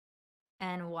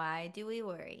And why do we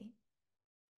worry?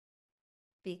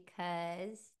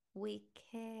 Because we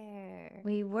care.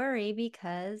 We worry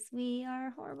because we are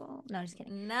horrible. No, just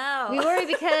kidding. No. We worry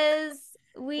because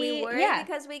We we, worry yeah,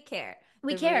 because we care.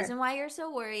 we The care. reason why you're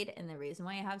so worried and the reason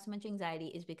why you have so much anxiety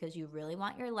is because you really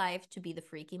want your life to be the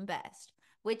freaking best,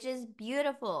 which is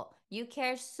beautiful. You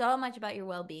care so much about your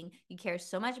well being. You care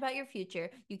so much about your future.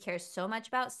 You care so much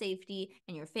about safety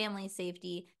and your family's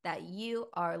safety that you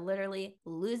are literally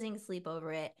losing sleep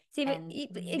over it. See, but And the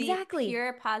exactly.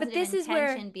 pure But positive this is where,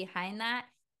 intention behind that,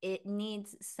 it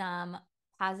needs some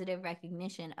positive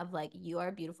recognition of like, you are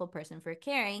a beautiful person for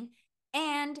caring.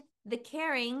 And the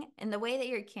caring and the way that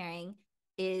you're caring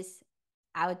is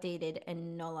outdated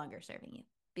and no longer serving you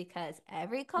because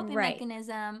every coping right.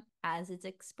 mechanism has its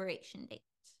expiration date.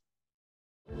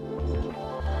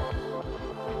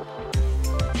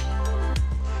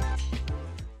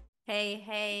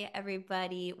 Hey,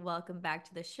 everybody. Welcome back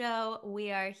to the show.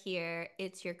 We are here.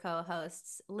 It's your co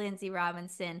hosts, Lindsay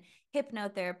Robinson,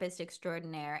 hypnotherapist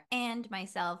extraordinaire, and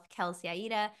myself, Kelsey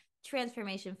Aida,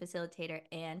 transformation facilitator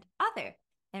and author.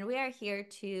 And we are here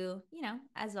to,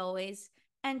 as always,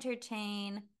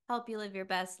 entertain, help you live your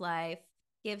best life,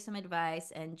 give some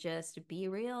advice, and just be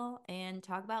real and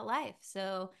talk about life.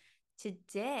 So,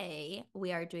 today,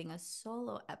 we are doing a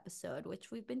solo episode, which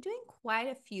we've been doing quite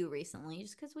a few recently,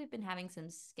 just because we've been having some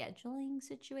scheduling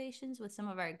situations with some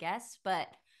of our guests. But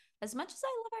as much as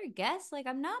I love our guests, like,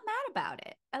 I'm not mad about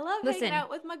it. I love hanging Listen, out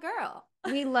with my girl.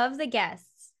 we love the guests.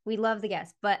 We love the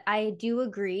guests, but I do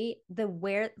agree the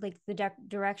where like the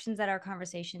directions that our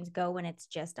conversations go when it's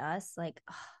just us, like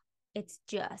it's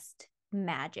just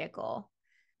magical.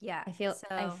 Yeah. I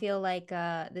So, feel like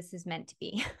this is meant to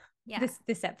be yeah,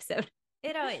 this episode.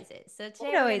 it always is. So, It today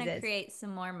we're always going to is. create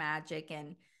some more magic.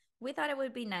 And we thought it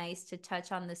would be nice to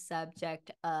touch on the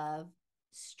subject of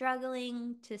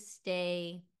struggling to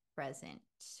stay present,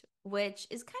 which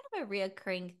is kind of a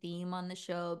reoccurring theme on the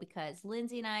show because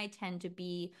Lindsay and I tend to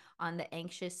be on the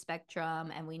anxious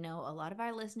spectrum, and we know a lot of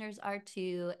our listeners are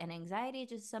too. And anxiety is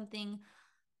just something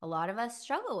a lot of us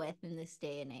struggle with in this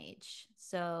day and age.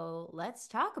 So let's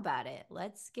talk about it.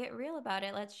 Let's get real about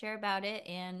it. Let's share about it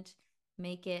and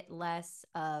make it less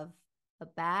of a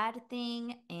bad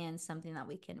thing and something that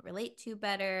we can relate to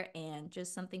better and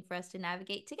just something for us to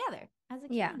navigate together as a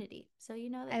Yeah. community. So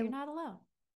you know that I you're not alone.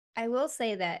 I will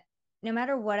say that no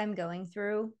matter what I'm going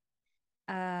through,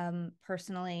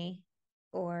 personally,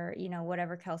 or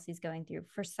whatever Kelsey's going through,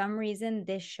 for some reason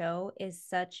this show is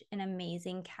such an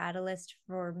amazing catalyst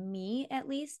for me, at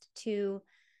least, to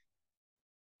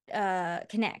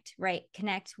connect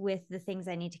with the things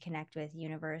I need to connect with,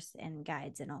 universe and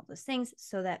guides and all those things,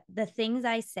 so that the things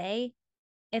I say,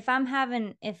 if I'm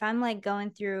like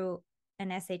going through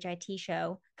an shit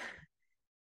show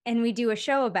and we do a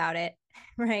show about it,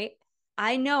 right?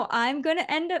 I know I'm going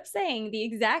to end up saying the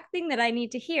exact thing that I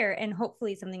need to hear, and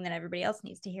hopefully something that everybody else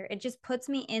needs to hear. It just puts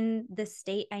me in the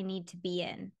state I need to be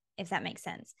in, if that makes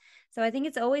sense. So I think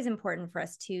it's always important for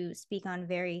us to speak on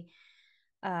very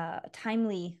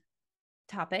timely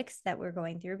topics that we're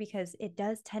going through, because it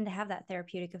does tend to have that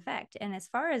therapeutic effect. And as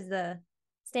far as the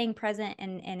staying present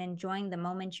and enjoying the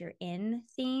moment you're in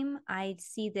theme, I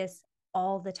see this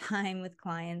all the time with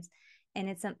clients, and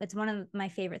it's one of my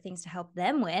favorite things to help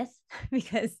them with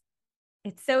because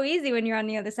it's so easy when you're on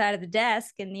the other side of the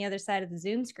desk and the other side of the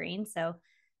Zoom screen. So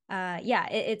yeah,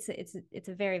 it's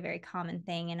a very, very common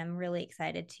thing, and I'm really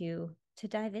excited to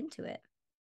dive into it.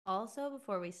 Also,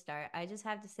 before we start, I just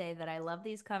have to say that I love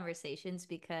these conversations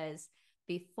because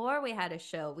before we had a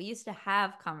show, we used to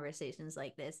have conversations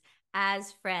like this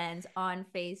as friends on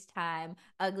FaceTime,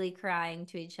 ugly crying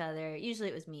to each other. Usually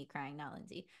it was me crying, not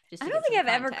Lindsay, just I to don't give think some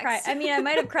I've ever cried. context. I mean, I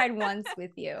might have cried once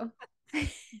with you.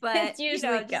 But, It's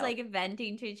usually just go. like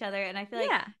venting to each other. And I feel like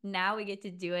Yeah. now we get to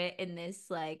do it in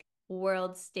this like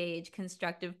world stage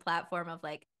constructive platform of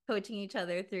like coaching each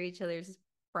other through each other's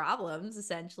problems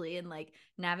essentially and like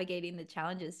navigating the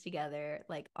challenges together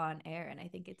like on air. And I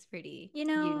think it's pretty You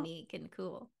know, unique and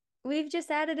cool. we've just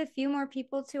added a few more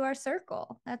people to our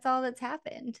circle. That's all that's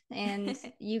happened. And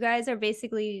you guys are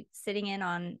basically sitting in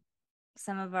on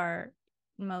some of our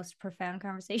most profound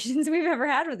conversations we've ever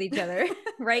had with each other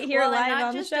right here Well, and live not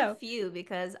on the just a show. few,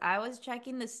 because I was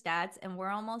checking the stats and we're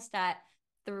almost at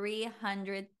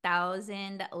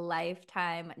 300,000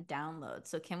 lifetime downloads.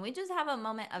 So, can we just have a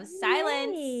moment of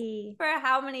silence Yay. for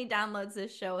how many downloads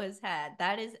this show has had?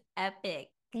 That is epic.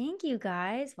 Thank you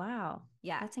guys. Wow.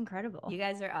 Yeah, That's incredible. you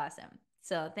guys are awesome.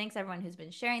 So, thanks everyone who's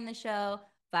been sharing the show,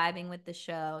 vibing with the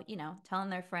show, telling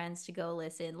their friends to go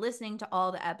listen, listening to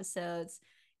all the episodes.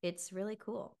 It's really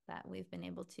cool that we've been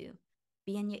able to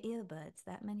be in your earbuds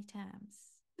that many times.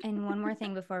 And one more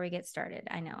thing before we get started.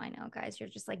 I know, guys. You're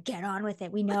just like, get on with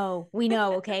it. We know,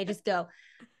 okay, just go.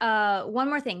 One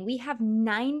more thing. We have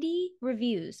 90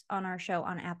 reviews on our show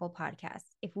on Apple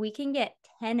Podcasts. If we can get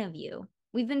 10 of you,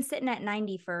 we've been sitting at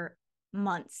 90 for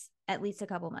months, at least a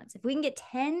couple months. If we can get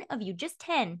 10 of you, just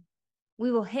 10,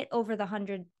 we will hit over the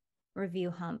 100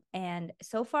 review hump. And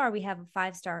so far, we have a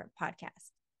 5-star podcast.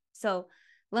 So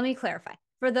let me clarify.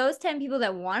 For those 10 people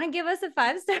that want to give us a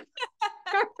 5-star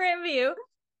review,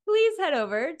 please head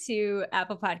over to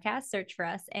Apple Podcasts, search for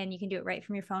us, and you can do it right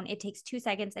from your phone. It takes 2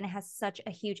 seconds, and it has such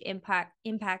a huge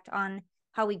impact on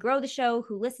how we grow the show,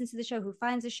 who listens to the show, who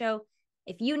finds the show.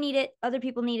 If you need it, other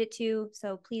people need it too.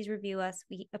 So please review us.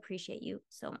 We appreciate you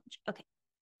so much. Okay,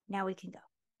 now we can go.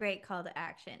 Great call to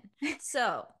action.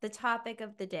 So the topic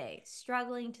of the day: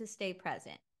 struggling to stay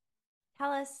present.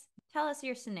 Tell us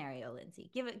your scenario, Lindsay.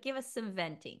 Give us some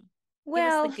venting. Give us the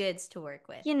Well, goods to work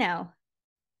with.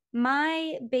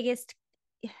 My biggest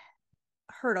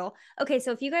hurdle. Okay,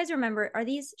 so if you guys remember, are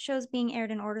these shows being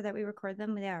aired in order that we record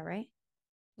them? They are, right?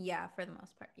 Yeah, for the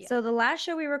most part. Yeah. So the last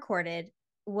show we recorded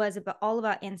was all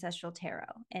about ancestral tarot,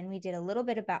 and we did a little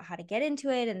bit about how to get into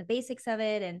it and the basics of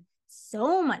it, and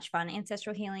so much fun,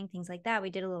 ancestral healing, things like that. We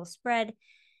did a little spread,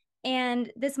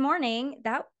 and this morning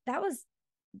that was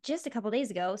just a couple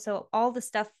days ago. So all the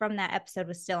stuff from that episode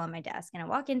was still on my desk, and I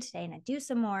walk in today and I do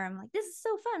some more. I'm like, this is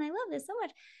so fun. I love this so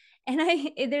much.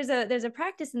 And there's a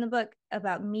practice in the book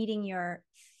about meeting your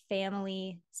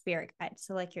family spirit guide.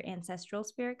 So like your ancestral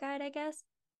spirit guide, I guess.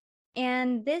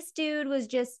 And this dude was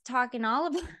just talking all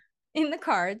about in the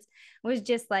cards, was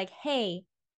just like, hey,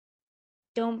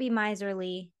 don't be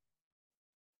miserly,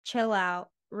 chill out,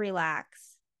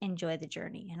 relax, enjoy the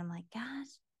journey. And I'm like, gosh,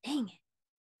 dang it.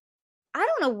 I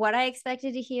don't know what I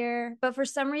expected to hear, but for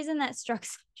some reason that struck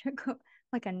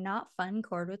like a not fun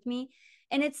chord with me.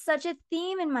 And it's such a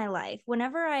theme in my life.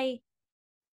 Whenever I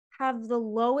have the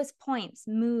lowest points,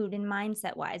 mood and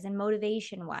mindset wise and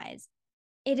motivation wise,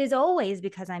 it is always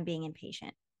because I'm being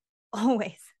impatient.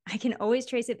 Always. I can always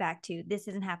trace it back to this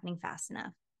isn't happening fast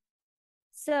enough.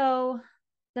 So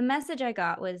the message I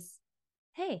got was,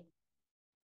 hey,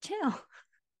 chill.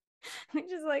 I'm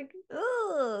just like,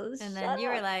 oh, And shut then you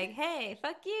were up. like, hey,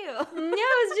 fuck you. No,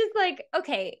 it's just like,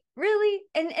 okay, really?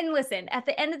 And listen, at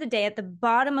the end of the day, at the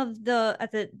bottom of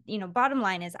bottom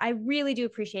line is I really do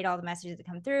appreciate all the messages that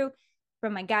come through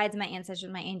from my guides, my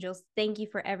ancestors, my angels. Thank you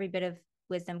for every bit of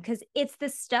wisdom, because it's the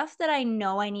stuff that I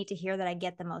know I need to hear that I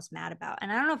get the most mad about.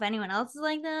 And I don't know if anyone else is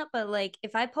like that, but like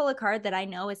if I pull a card that I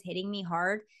know is hitting me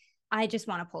hard, I just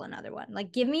want to pull another one.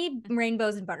 Like, give me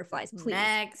rainbows and butterflies, please.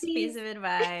 Next Please. piece of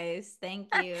advice. Thank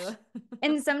you.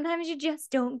 And sometimes you just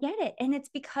don't get it, and it's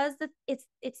because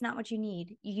it's not what you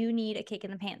need. You need a kick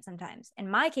in the pants sometimes,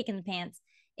 and my kick in the pants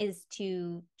is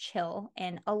to chill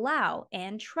and allow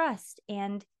and trust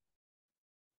and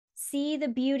see the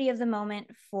beauty of the moment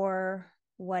for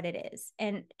what it is.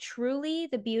 And truly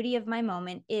the beauty of my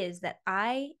moment is that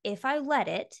if I let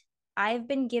it, I've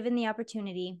been given the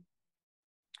opportunity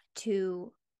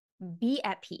to be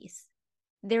at peace.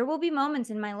 There will be moments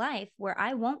in my life where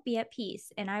I won't be at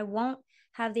peace and I won't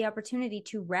have the opportunity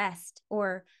to rest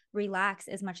or relax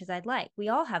as much as I'd like. We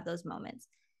all have those moments.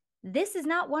 This is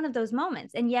not one of those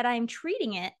moments. And yet I'm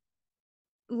treating it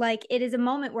like it is a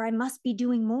moment where I must be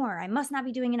doing more. I must not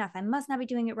be doing enough. I must not be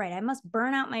doing it right. I must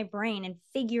burn out my brain and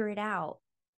figure it out.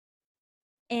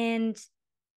 And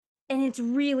it's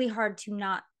really hard to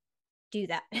not do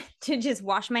that, to just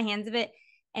wash my hands of it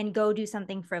and go do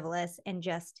something frivolous and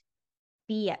just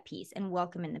be at peace and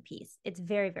welcome in the peace. It's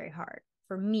very, very hard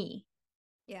for me.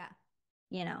 Yeah.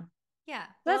 you know Yeah.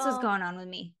 that's what's Well, going on with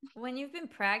me. when you've been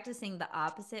practicing the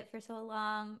opposite for so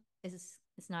long, it's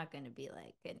not going to be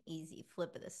like an easy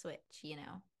flip of the switch.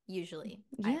 Usually,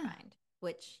 I Yeah. find,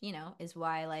 which, is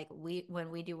why like when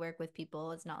we do work with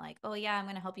people, it's not like, "Oh yeah, I'm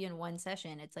going to help you in one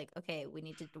session." It's like, "Okay, we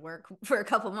need to work for a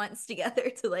couple months together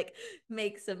to like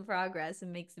make some progress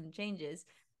and make some changes."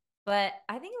 But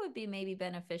I think it would be maybe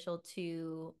beneficial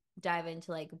to dive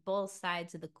into like both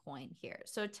sides of the coin here.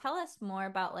 So tell us more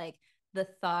about like the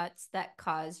thoughts that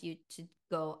cause you to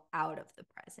go out of the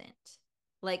present.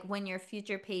 Like when you're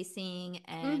future pacing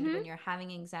and Mm-hmm. when you're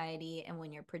having anxiety and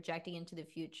when you're projecting into the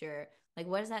future, like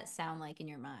what does that sound like in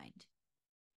your mind?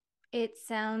 It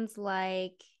sounds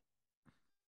like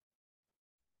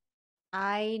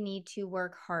I need to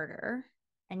work harder.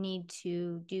 I need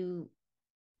to do,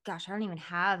 gosh, I don't even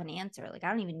have an answer. Like, I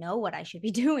don't even know what I should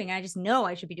be doing. I just know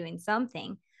I should be doing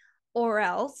something, or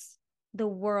else the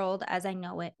world as I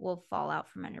know it will fall out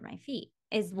from under my feet,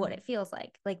 is what Mm. it feels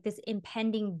like this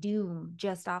impending doom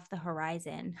just off the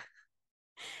horizon.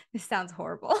 This sounds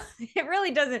horrible. It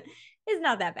really doesn't. It's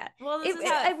not that bad. Well, this is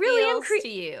how I it really am feels to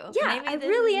you. Yeah, I Maybe this is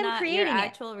really am not your creating it.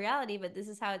 actual reality, but this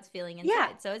is how it's feeling Yeah,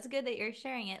 inside. So it's good that you're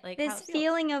sharing it, like how this it feels.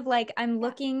 feeling of like Yeah. I'm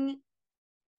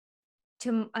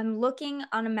looking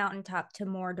on a mountaintop to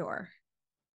Mordor,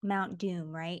 Mount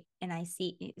Doom, right? And I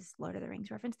see it's Lord of the Rings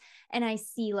reference, and I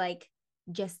see like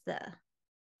just the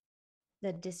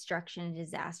destruction and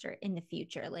disaster in the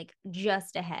future, like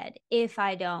just ahead. If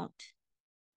I don't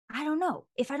know.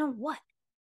 If I don't what?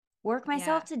 Work Yeah.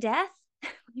 myself to death? So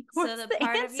What's the the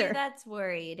part of you answer? that's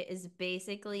worried is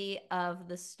basically of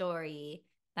the story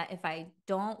that if I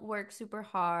don't work super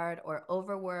hard or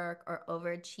overwork or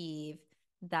overachieve,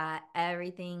 that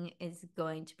everything is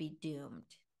going to be doomed.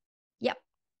 Yep.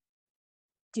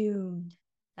 Doomed.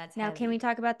 That's Now, can we heavy.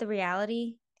 talk about the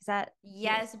reality? Because that feels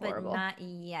Yes, but horrible. not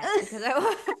yet because I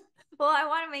well, I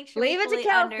want to make sure we Leave it to fully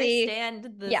Kelsey.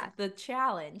 understand Yeah. the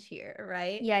challenge here,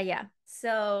 right? Yeah. Yeah.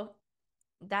 So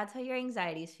that's how your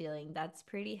anxiety is feeling. That's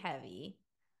pretty heavy.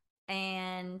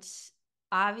 And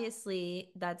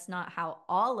obviously, that's not how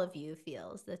all of you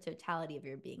feels, the totality of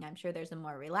your being. I'm sure there's a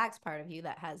more relaxed part of you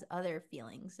that has other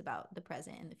feelings about the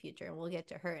present and the future. And we'll get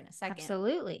to her in a second.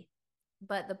 Absolutely.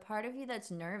 But the part of you that's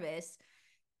nervous,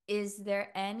 is there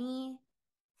any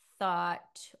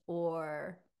thought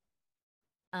or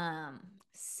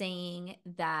saying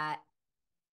that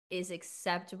is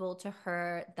acceptable to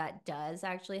her that does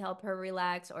actually help her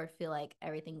relax or feel like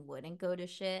everything wouldn't go to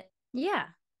shit? Yeah.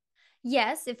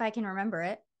 Yes, if I can remember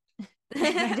it.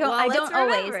 I don't Well, I let's don't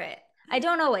remember always. it. I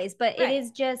don't always, but it Right.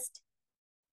 is just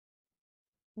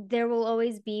there will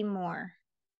always be more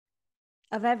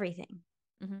of everything.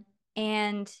 Mm-hmm.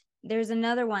 And there's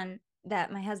another one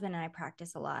that my husband and I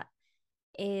practice a lot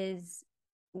is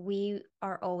we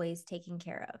are always taken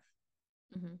care of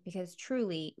Mm-hmm. because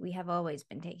truly we have always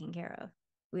been taken care of.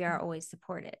 We are Mm-hmm. always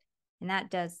supported. And that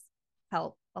does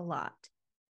help a lot.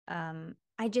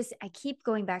 I keep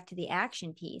going back to the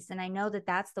action piece, and I know that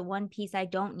that's the one piece I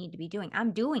don't need to be doing.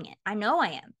 I'm doing it. I know I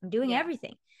am. I'm doing Yeah.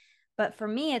 everything. But for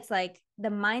me, it's like the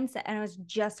mindset. And I was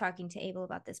just talking to Abel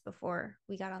about this before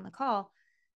we got on the call.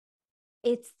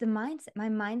 It's the mindset. My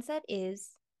mindset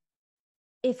is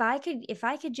if I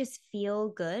could just feel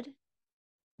good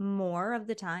more of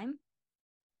the time,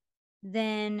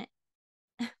 then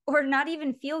or not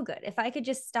even feel good. If I could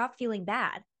just stop feeling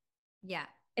bad. Yeah.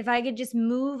 If I could just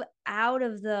move out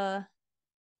of the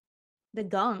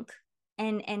gunk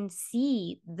and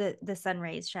see the sun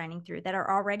rays shining through that are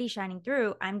already shining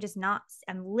through, I'm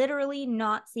literally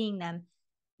not seeing them.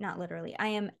 Not literally, I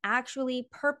am actually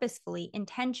purposefully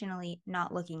intentionally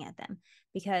not looking at them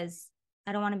because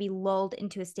I don't want to be lulled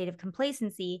into a state of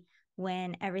complacency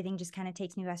when everything just kind of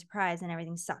takes me by surprise and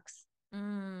everything sucks.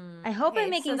 I hope I'm Okay, so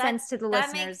making sense to the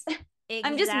that listeners. makes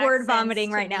I'm just exact word sense vomiting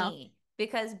to right now. me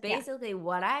because Yeah. basically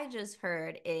what I just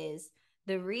heard is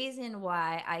the reason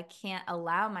why I can't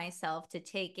allow myself to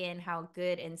take in how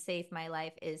good and safe my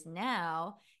life is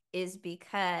now is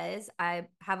because I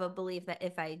have a belief that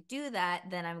if I do that,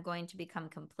 then I'm going to become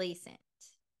complacent,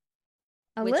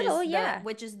 A little, yeah.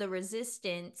 which is the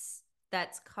resistance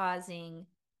that's causing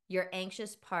your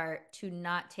anxious part to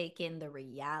not take in the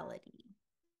reality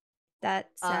That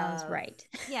sounds of right.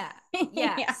 yeah.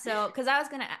 Yeah, Yeah. so because I was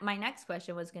gonna my next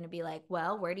question was gonna be like,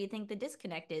 well, where do you think the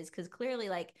disconnect is? Because clearly,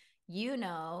 like, you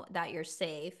know that you're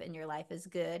safe and your life is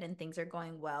good and things are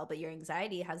going well, but your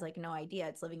anxiety has like no idea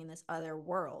it's living in this other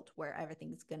world where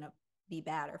everything's gonna be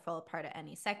bad or fall apart at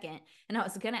any second. And I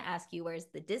was gonna ask you, where's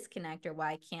the disconnect or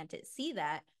why can't it see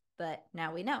that? But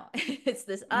now we know it's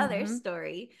this other Mm-hmm.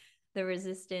 story, the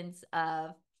resistance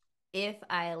of if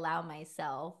I allow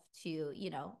myself to,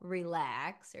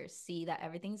 relax or see that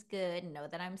everything's good and know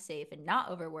that I'm safe and not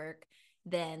overwork,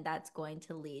 then that's going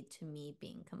to lead to me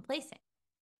being complacent.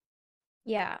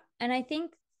 Yeah. And I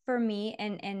think for me,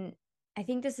 and I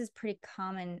think this is pretty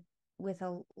common with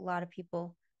a lot of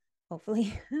people,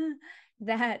 hopefully,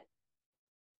 that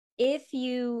if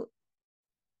you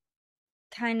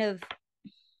kind of,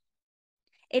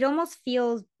 it almost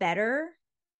feels better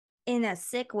in a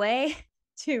sick way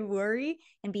to worry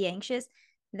and be anxious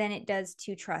than it does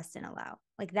to trust and allow.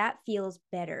 Like that feels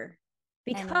better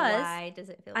And because why does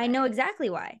it feel I know better? exactly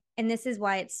why. And this is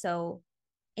why it's so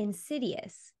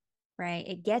insidious, right?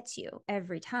 It gets you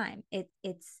every time. It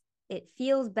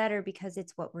feels better because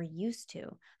it's what we're used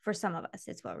to. For some of us,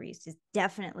 it's what we're used to. It's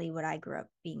definitely what I grew up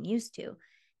being used to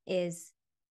is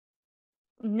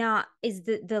not is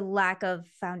the lack of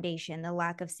foundation, the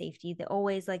lack of safety, the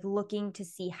always like looking to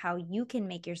see how you can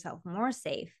make yourself more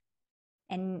safe.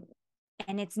 And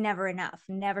and it's never enough,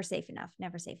 never safe enough,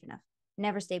 never safe enough,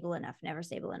 never stable enough, never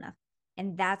stable enough.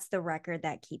 And that's the record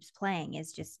that keeps playing,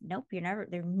 is just, nope,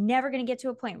 they're never going to get to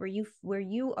a point where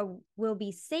you will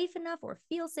be safe enough or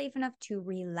feel safe enough to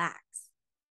relax.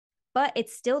 But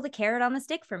it's still the carrot on the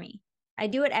stick for me. I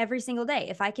do it every single day.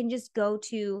 If I can just go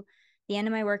to the end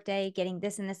of my workday, getting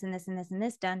this and this and this and this and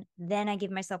this done, then I give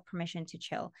myself permission to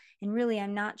chill. And really,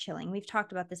 I'm not chilling. We've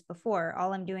talked about this before.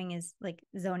 All I'm doing is like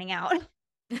zoning out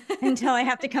until I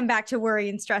have to come back to worry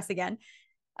and stress again.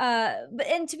 But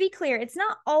and to be clear, it's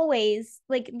not always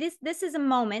like this. This is a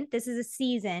moment. This is a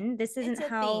season. This isn't It's a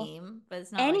how theme, but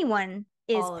it's not like anyone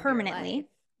is all of your life. permanently.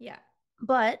 Yeah.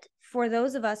 But for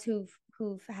those of us who've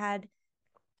had,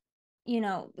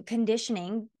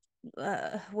 conditioning,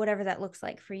 whatever that looks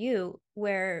like for you,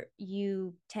 where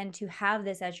you tend to have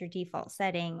this as your default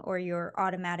setting or your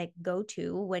automatic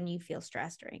go-to when you feel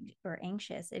stressed or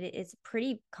anxious, it's a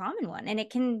pretty common one, and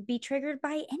it can be triggered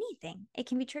by anything.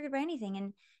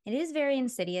 And it is very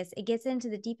insidious. It gets into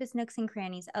the deepest nooks and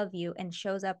crannies of you and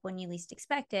shows up when you least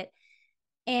expect it.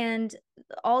 And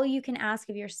all you can ask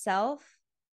of yourself,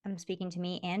 I'm speaking to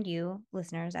me and you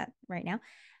listeners at right now,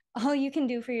 all you can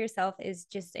do for yourself is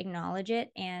just acknowledge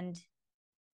it,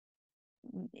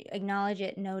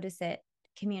 notice it,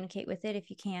 communicate with it if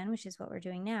you can, which is what we're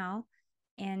doing now,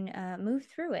 and move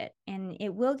through it. And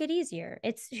it will get easier.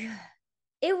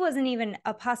 It wasn't even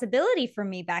a possibility for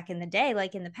me back in the day,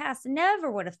 like in the past.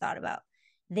 Never would have thought about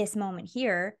this moment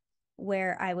here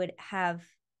where I would have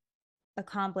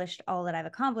accomplished all that I've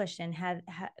accomplished and had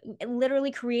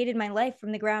literally created my life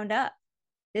from the ground up.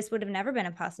 This would have never been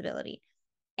a possibility.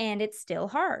 And it's still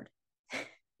hard.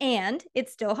 And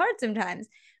it's still hard sometimes,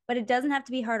 but it doesn't have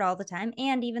to be hard all the time.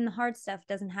 And even the hard stuff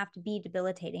doesn't have to be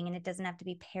debilitating, and it doesn't have to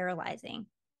be paralyzing.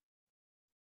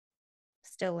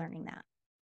 Still learning that.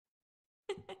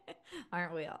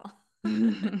 Aren't we all?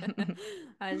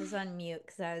 I was just on mute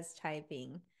because I was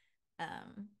typing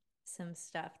some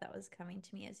stuff that was coming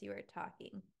to me as you were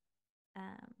talking.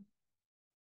 Um,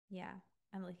 yeah,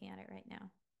 I'm looking at it right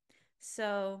now.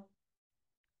 So,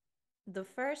 the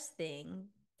first thing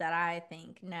that I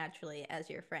think naturally as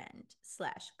your friend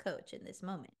slash coach in this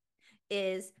moment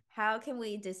is, how can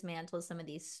we dismantle some of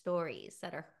these stories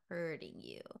that are hurting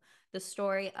you? The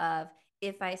story of,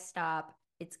 if I stop,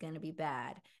 it's going to be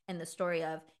bad. And the story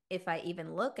of, if I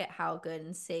even look at how good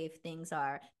and safe things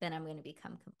are, then I'm going to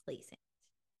become complacent.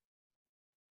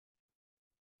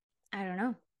 I don't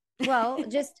know. Well,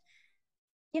 just,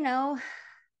 you know,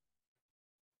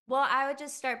 Well, I would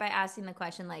just start by asking the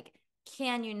question, like,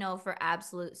 can you know for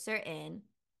absolute certain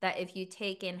that if you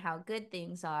take in how good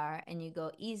things are and you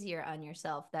go easier on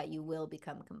yourself, that you will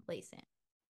become complacent?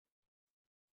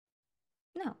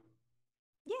 no.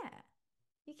 Yeah,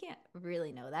 you can't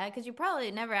really know that because you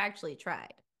probably never actually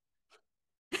tried.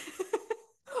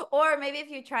 Or maybe if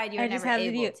you tried, you were I just never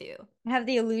able to. have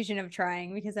the illusion of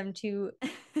trying because I'm too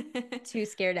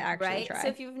scared to actually Right? So try.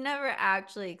 if you've never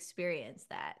actually experienced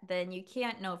that, then you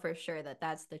can't know for sure that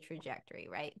that's the trajectory,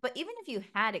 right? But even if you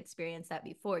had experienced that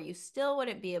before, you still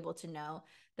wouldn't be able to know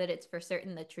that it's for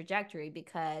certain the trajectory, Right.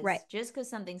 because just because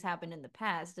something's happened in the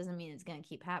past doesn't mean it's going to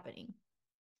keep happening,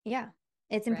 Yeah.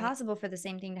 It's right? impossible for the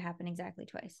same thing to happen exactly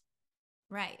twice.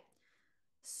 Right.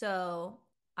 So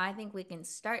I think we can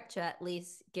start to at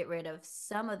least get rid of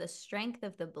some of the strength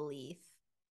of the belief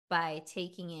by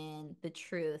taking in the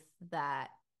truth that,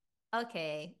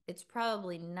 okay, it's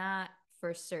probably not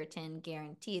for certain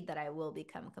guaranteed that I will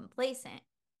become complacent,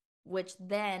 which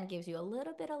then gives you a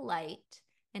little bit of light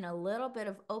and a little bit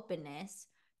of openness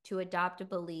to adopt a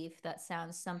belief that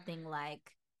sounds something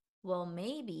like, well,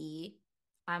 maybe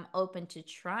I'm open to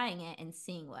trying it and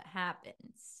seeing what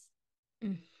happens.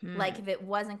 Like, Mm-hmm. if it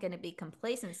wasn't going to be I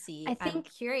complacency, I'm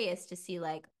think, curious to see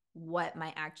like what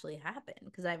might actually happen,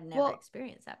 because I've never well,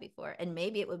 experienced that before, and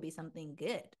maybe it would be something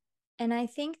good. and I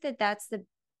think that that's the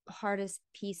hardest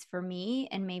piece for me,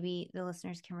 and maybe the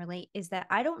listeners can relate, is that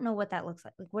I don't know what that looks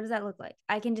like. Like, what does that look like?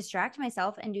 I can distract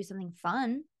myself and do something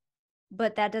fun,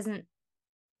 but that doesn't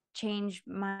change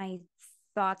my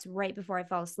thoughts right before I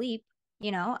fall asleep.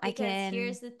 I Because can,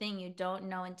 here's the thing, you don't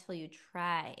know until you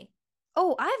try.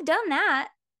 oh, I've done that.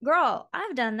 Girl,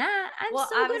 I've done that. I'm Well,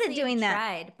 so good at obviously you've doing that.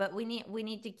 tried, but we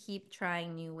need to keep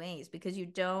trying new ways, because you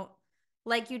don't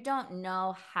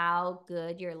know how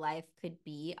good your life could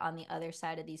be on the other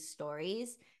side of these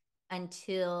stories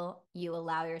until you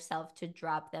allow yourself to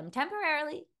drop them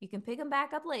temporarily. You can pick them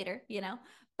back up later, you know?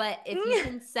 But if you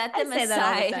can set I them say that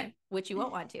all the aside, time. which you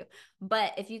won't want to,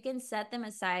 but if you can set them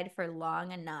aside for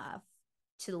long enough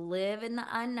to live in the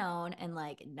unknown and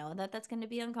like know that that's going to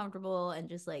be uncomfortable and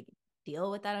just like deal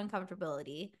with that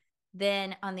uncomfortability,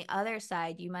 then on the other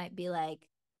side, you might be like,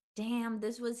 damn,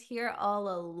 this was here all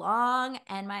along.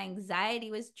 And my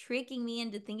anxiety was tricking me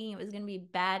into thinking it was going to be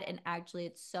bad. And actually,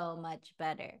 it's so much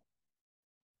better.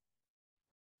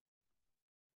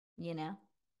 You know?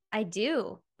 I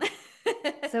do.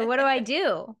 So what do I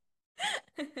do?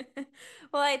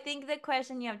 Well, I think the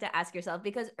question you have to ask yourself,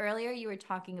 because earlier you were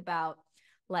talking about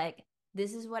like,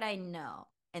 this is what I know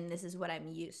and this is what I'm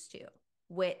used to,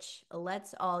 which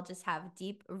let's all just have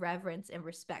deep reverence and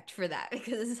respect for that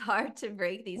because it's hard to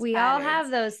break these We all patterns.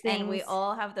 have those And we things.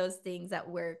 all have those things that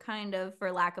we're kind of,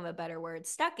 for lack of a better word,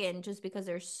 stuck in just because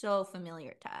they're so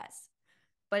familiar to us.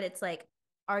 But it's like,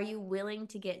 are you willing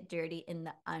to get dirty in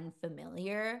the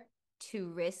unfamiliar to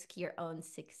risk your own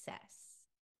success?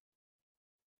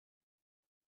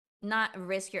 Not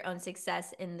risk your own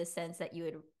success in the sense that you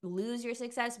would lose your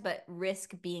success, but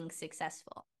risk being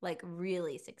successful, like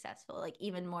really successful, like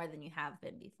even more than you have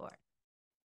been before.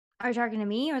 Are you talking to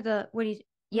me or the what do you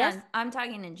yes? No, I'm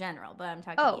talking in general, but I'm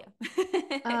talking to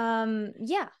Oh, you.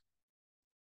 yeah.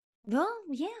 Well,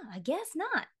 yeah, I guess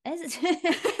not. Because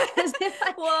if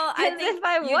I Well, I because think if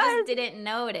I you just was, didn't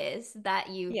notice that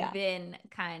you've yeah. been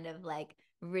kind of like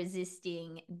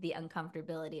resisting the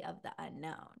uncomfortability of the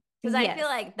unknown. Because I feel Yes.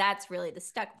 like that's really the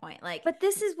stuck point. Like, But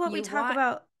this is what we you talk want,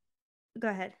 about. Go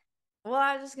ahead. well,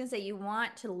 I was just gonna say you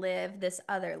want to live this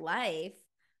other life,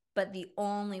 but the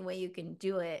only way you can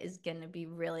do it is gonna be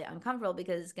really uncomfortable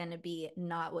because it's gonna be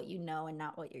not what you know and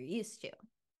not what you're used to,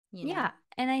 you know? Yeah,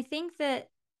 and I think that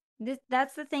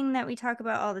that's the thing that we talk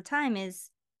about all the time is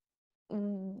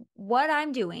what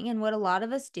I'm doing and what a lot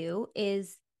of us do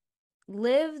is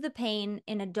live the pain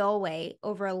in a dull way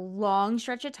over a long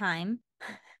stretch of time,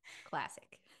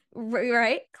 Classic.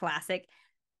 right? Classic,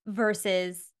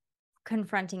 versus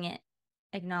confronting it,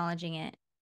 acknowledging it.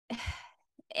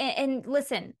 And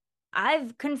listen,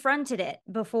 I've confronted it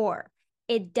before.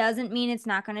 It doesn't mean it's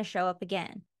not going to show up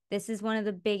again. This is one of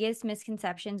the biggest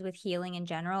misconceptions with healing in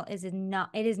general is it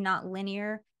is not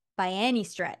linear by any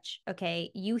stretch.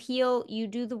 Okay. You heal, you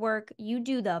do the work, you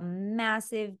do the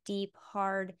massive, deep,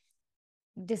 hard,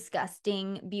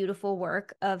 disgusting, beautiful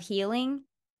work of healing.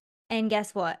 And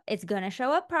guess what? It's going to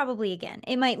show up probably again.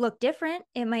 It might look different.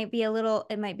 It might be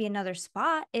another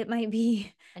spot. It might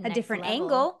be A a next different level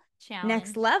angle, next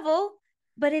challenge. level,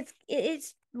 but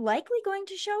it's likely going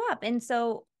to show up. And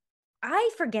so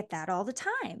I forget that all the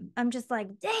time. I'm just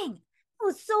like, dang, that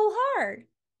was so hard.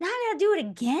 Now I got to do it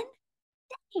again.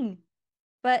 Dang.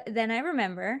 But then I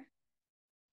remember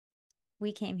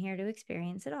we came here to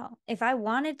experience it all. If I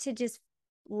wanted to just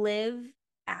live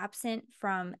absent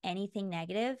from anything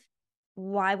negative,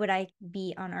 why would I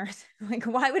be on earth? Like,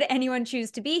 why would anyone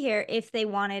choose to be here if they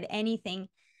wanted anything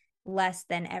less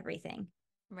than everything?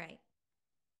 Right.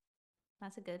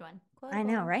 That's a good one. I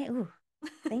know, Quotable. right? Ooh,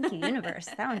 thank you, universe.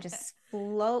 That one just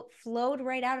flowed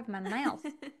right out of my mouth.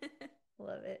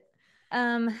 Love it.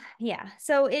 Yeah.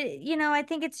 So I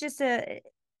think it's just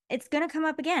it's gonna come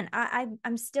up again.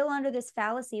 I'm still under this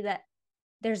fallacy that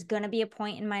there's gonna be a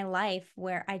point in my life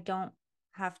where I don't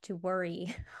have to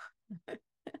worry.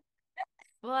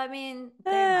 Well, I mean,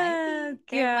 there might be. Oh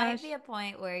There might be gosh. a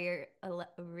point where you're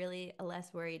really a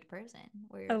less worried person,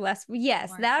 where you're Unless yes,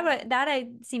 more chill. that I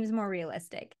seems more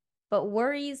realistic. But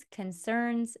worries,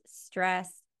 concerns,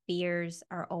 stress, fears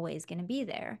are always going to be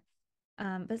there.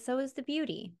 But so is the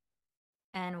beauty.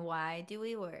 And why do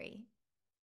we worry?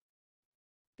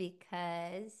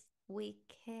 Because we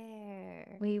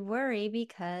care. We worry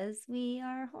because we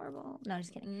are horrible. No,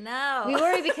 just kidding. No. We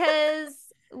worry because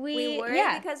We we worry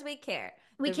yeah, because we care.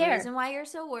 we The care. reason why you're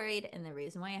so worried and the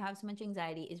reason why you have so much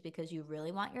anxiety is because you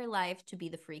really want your life to be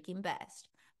the freaking best,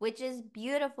 which is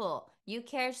beautiful. You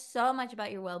care so much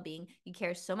about your well being. You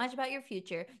care so much about your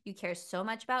future. You care so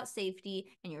much about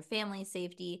safety and your family's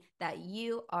safety that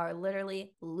you are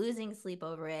literally losing sleep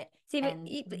over it. See, but And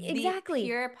the exactly.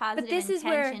 pure But positive this is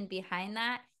where intention behind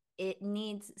that, it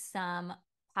needs some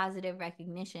positive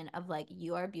recognition of like,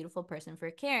 you are a beautiful person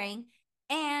for caring.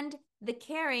 And the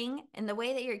caring and the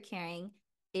way that you're caring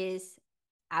is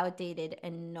outdated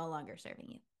and no longer serving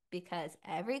you because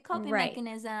every coping right.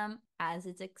 mechanism has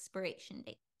its expiration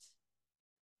date.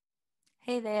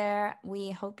 Hey there,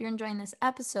 we hope you're enjoying this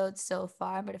episode so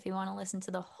far, but if you want to listen to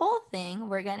the whole thing,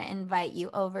 we're going to invite you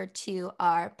over to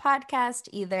our podcast.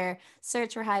 Either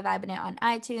search for High Vibing It on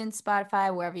iTunes,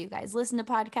 Spotify, wherever you guys listen to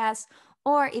podcasts,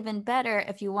 or even better,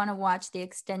 if you want to watch the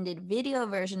extended video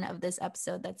version of this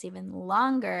episode that's even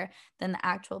longer than the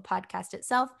actual podcast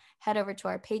itself, head over to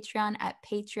our Patreon at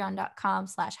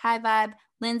patreon.com/highvibe.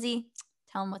 Lindsay,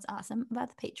 tell them what's awesome about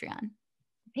the Patreon.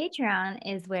 Patreon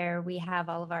is where we have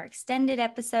all of our extended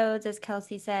episodes. As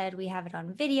Kelsey said, we have it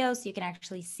on video so you can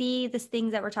actually see the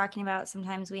things that we're talking about.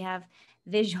 Sometimes we have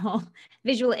visual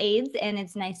aids, and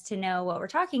it's nice to know what we're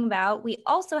talking about. We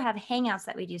also have hangouts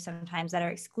that we do sometimes that are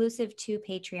exclusive to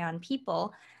Patreon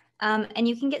people. And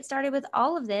you can get started with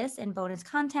all of this and bonus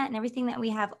content and everything that we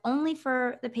have only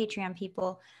for the Patreon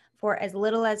people for as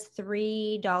little as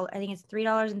 $3. I think it's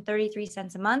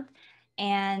 $3.33 a month.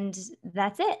 And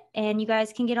that's it. And you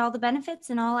guys can get all the benefits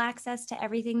and all access to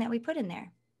everything that we put in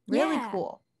there. Really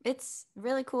cool. It's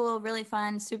really cool, really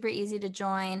fun, super easy to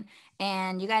join.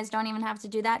 And you guys don't even have to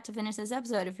do that to finish this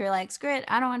episode. If you're like, screw it,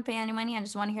 I don't want to pay any money, I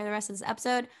just want to hear the rest of this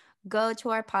episode, go to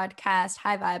our podcast,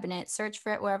 High Vibe in It, search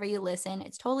for it wherever you listen.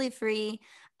 It's totally free.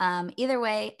 Either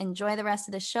way, enjoy the rest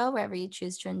of the show wherever you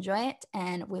choose to enjoy it.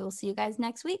 And we will see you guys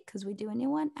next week because we do a new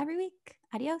one every week.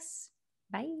 Adios.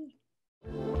 Bye.